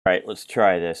Alright, let's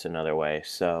try this another way.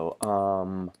 So,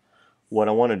 what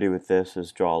I want to do with this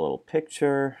is draw a little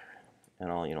picture, and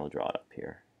I'll draw it up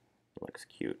here. It looks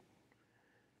cute.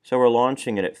 So we're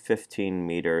launching it at 15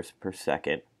 meters per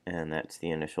second, and that's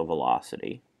the initial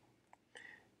velocity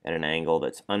at an angle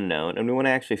that's unknown. And we want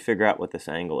to actually figure out what this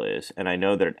angle is, and I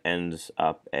know that it ends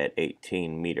up at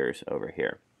 18 meters over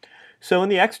here. So in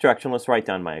the x direction, let's write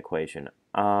down my equation.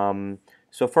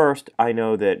 So first, I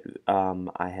know that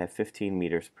I have 15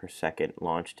 meters per second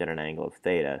launched at an angle of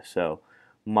theta. So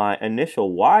my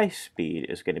initial y speed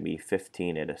is going to be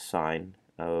 15 at a sine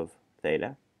of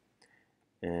theta.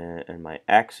 And my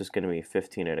x is going to be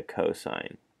 15 at a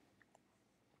cosine.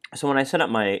 So when I set up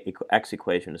my x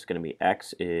equation, it's going to be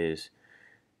x is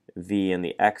v in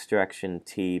the x direction,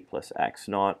 t plus x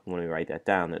naught. When we write that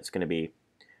down, that's going to be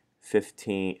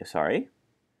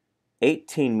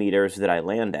 18 meters that I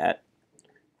land at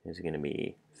is going to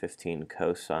be 15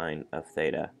 cosine of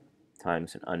theta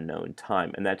times an unknown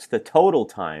time. And that's the total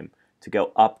time to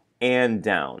go up and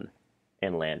down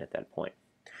and land at that point.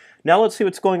 Now let's see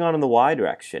what's going on in the y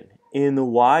direction. In the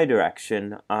y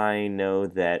direction, I know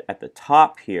that at the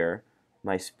top here,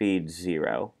 my speed's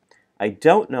 0. I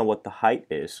don't know what the height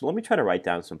is, so let me try to write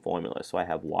down some formulas. So I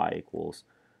have y equals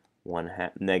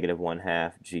negative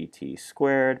 1/2 gt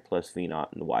squared plus v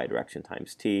naught in the y direction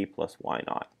times t plus y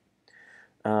naught.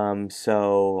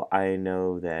 So I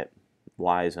know that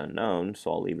y is unknown,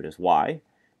 so I'll leave it as y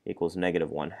equals negative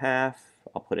 1/2.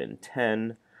 I'll put in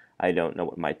 10. I don't know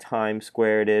what my time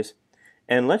squared is.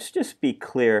 And let's just be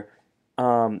clear,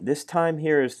 this time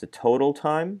here is the total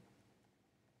time.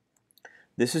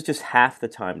 This is just half the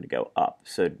time to go up.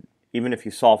 So even if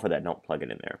you solve for that, don't plug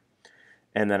it in there.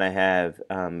 And then I have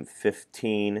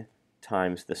 15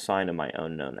 times the sine of my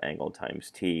unknown angle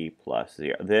times t plus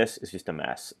 0. This is just a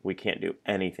mess. We can't do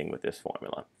anything with this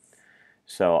formula.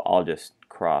 So I'll just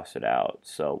cross it out.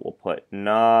 So we'll put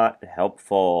not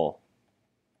helpful.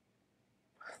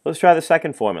 Let's try the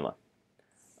second formula.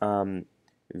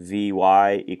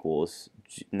 Vy equals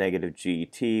negative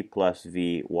gt plus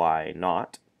vy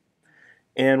naught.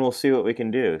 And we'll see what we can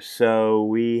do. So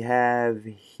we have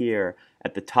here,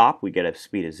 at the top, we get a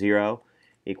speed of 0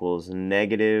 equals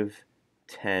negative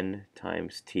 10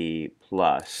 times t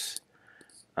plus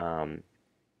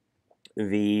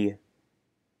v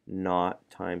naught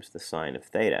times the sine of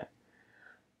theta.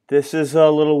 This is a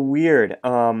little weird.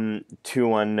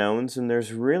 Two unknowns, and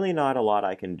there's really not a lot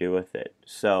I can do with it.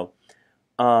 So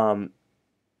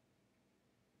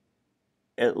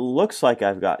it looks like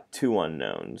I've got two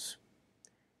unknowns.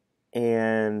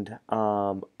 And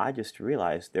I just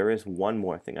realized there is one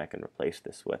more thing I can replace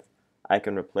this with. I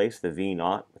can replace the v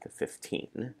naught with a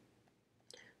 15.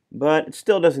 But it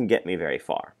still doesn't get me very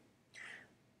far.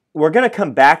 We're going to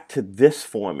come back to this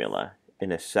formula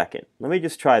in a second. Let me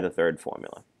just try the third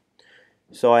formula.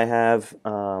 So I have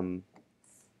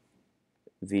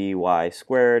vy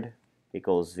squared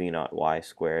equals v naught y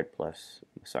squared plus,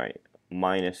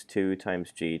 minus 2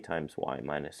 times g times y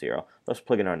minus 0. Let's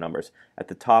plug in our numbers. At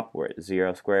the top, we're at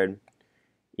 0 squared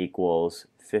equals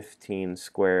 15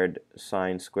 squared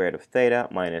sine squared of theta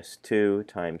minus 2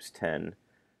 times 10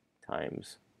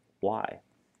 times y.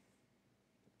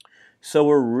 So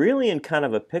we're really in kind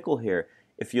of a pickle here.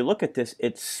 If you look at this,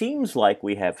 it seems like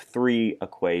we have 3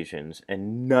 equations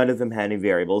and none of them have any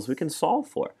variables we can solve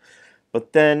for.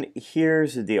 But then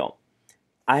here's the deal.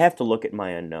 I have to look at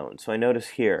my unknowns. So I notice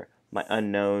here, my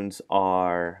unknowns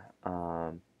are,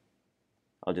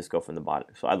 I'll just go from the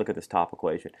bottom. So I look at this top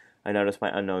equation. I notice my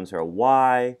unknowns are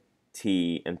y,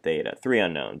 t, and theta. 3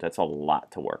 unknowns. That's a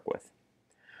lot to work with.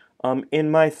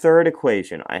 In my third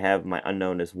equation, I have my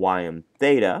unknown as y and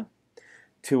theta,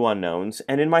 2 unknowns.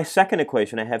 And in my second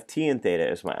equation, I have t and theta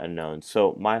as my unknowns.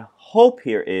 So my hope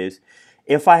here is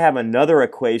if I have another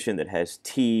equation that has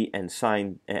t and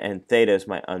sine and theta as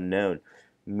my unknown,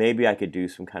 maybe I could do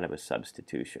some kind of a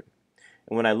substitution.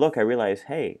 And when I look, I realize,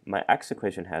 hey, my x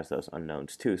equation has those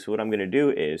unknowns too. So what I'm going to do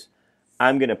is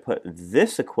I'm going to put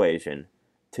this equation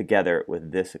together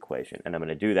with this equation. And I'm going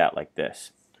to do that like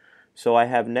this. So I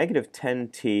have negative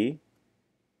 10t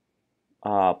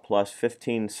plus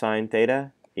 15 sine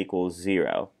theta equals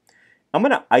 0. I'm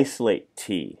going to isolate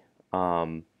t.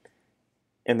 And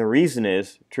the reason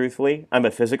is, truthfully, I'm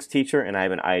a physics teacher and I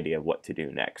have an idea of what to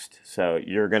do next. So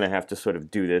you're going to have to sort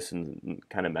of do this and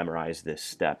kind of memorize this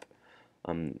step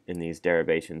in these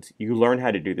derivations. You learn how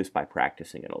to do this by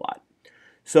practicing it a lot.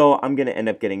 So I'm going to end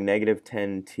up getting negative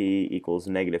 10t equals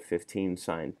negative 15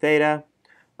 sine theta.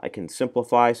 I can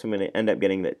simplify, so I'm going to end up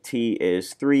getting that t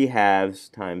is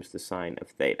 3/2 times the sine of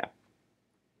theta.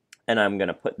 And I'm going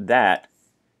to put that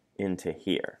into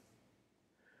here.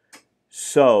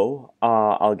 So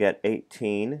I'll get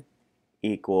 18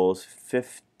 equals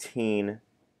 15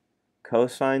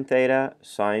 cosine theta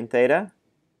sine theta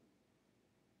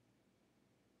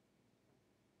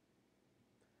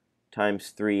times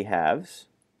 3 halves.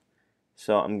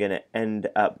 So I'm going to end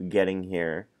up getting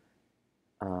here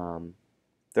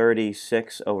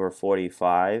 36 over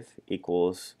 45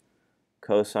 equals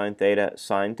cosine theta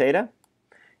sine theta.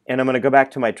 And I'm going to go back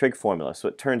to my trig formula. So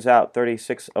it turns out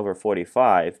 36 over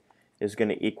 45 is going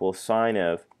to equal sine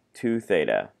of 2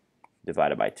 theta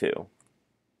divided by 2.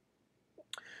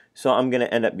 So I'm going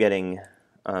to end up getting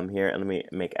here, and let me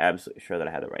make absolutely sure that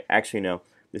I have it right. Actually, no,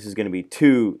 this is going to be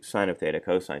 2 sine of theta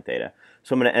cosine theta.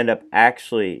 So I'm going to end up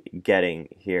actually getting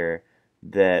here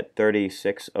that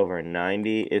 36 over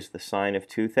 90 is the sine of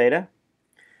 2 theta.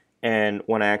 And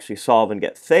when I actually solve and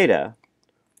get theta,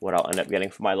 what I'll end up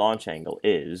getting for my launch angle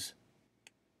is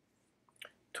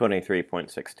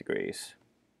 23.6 degrees.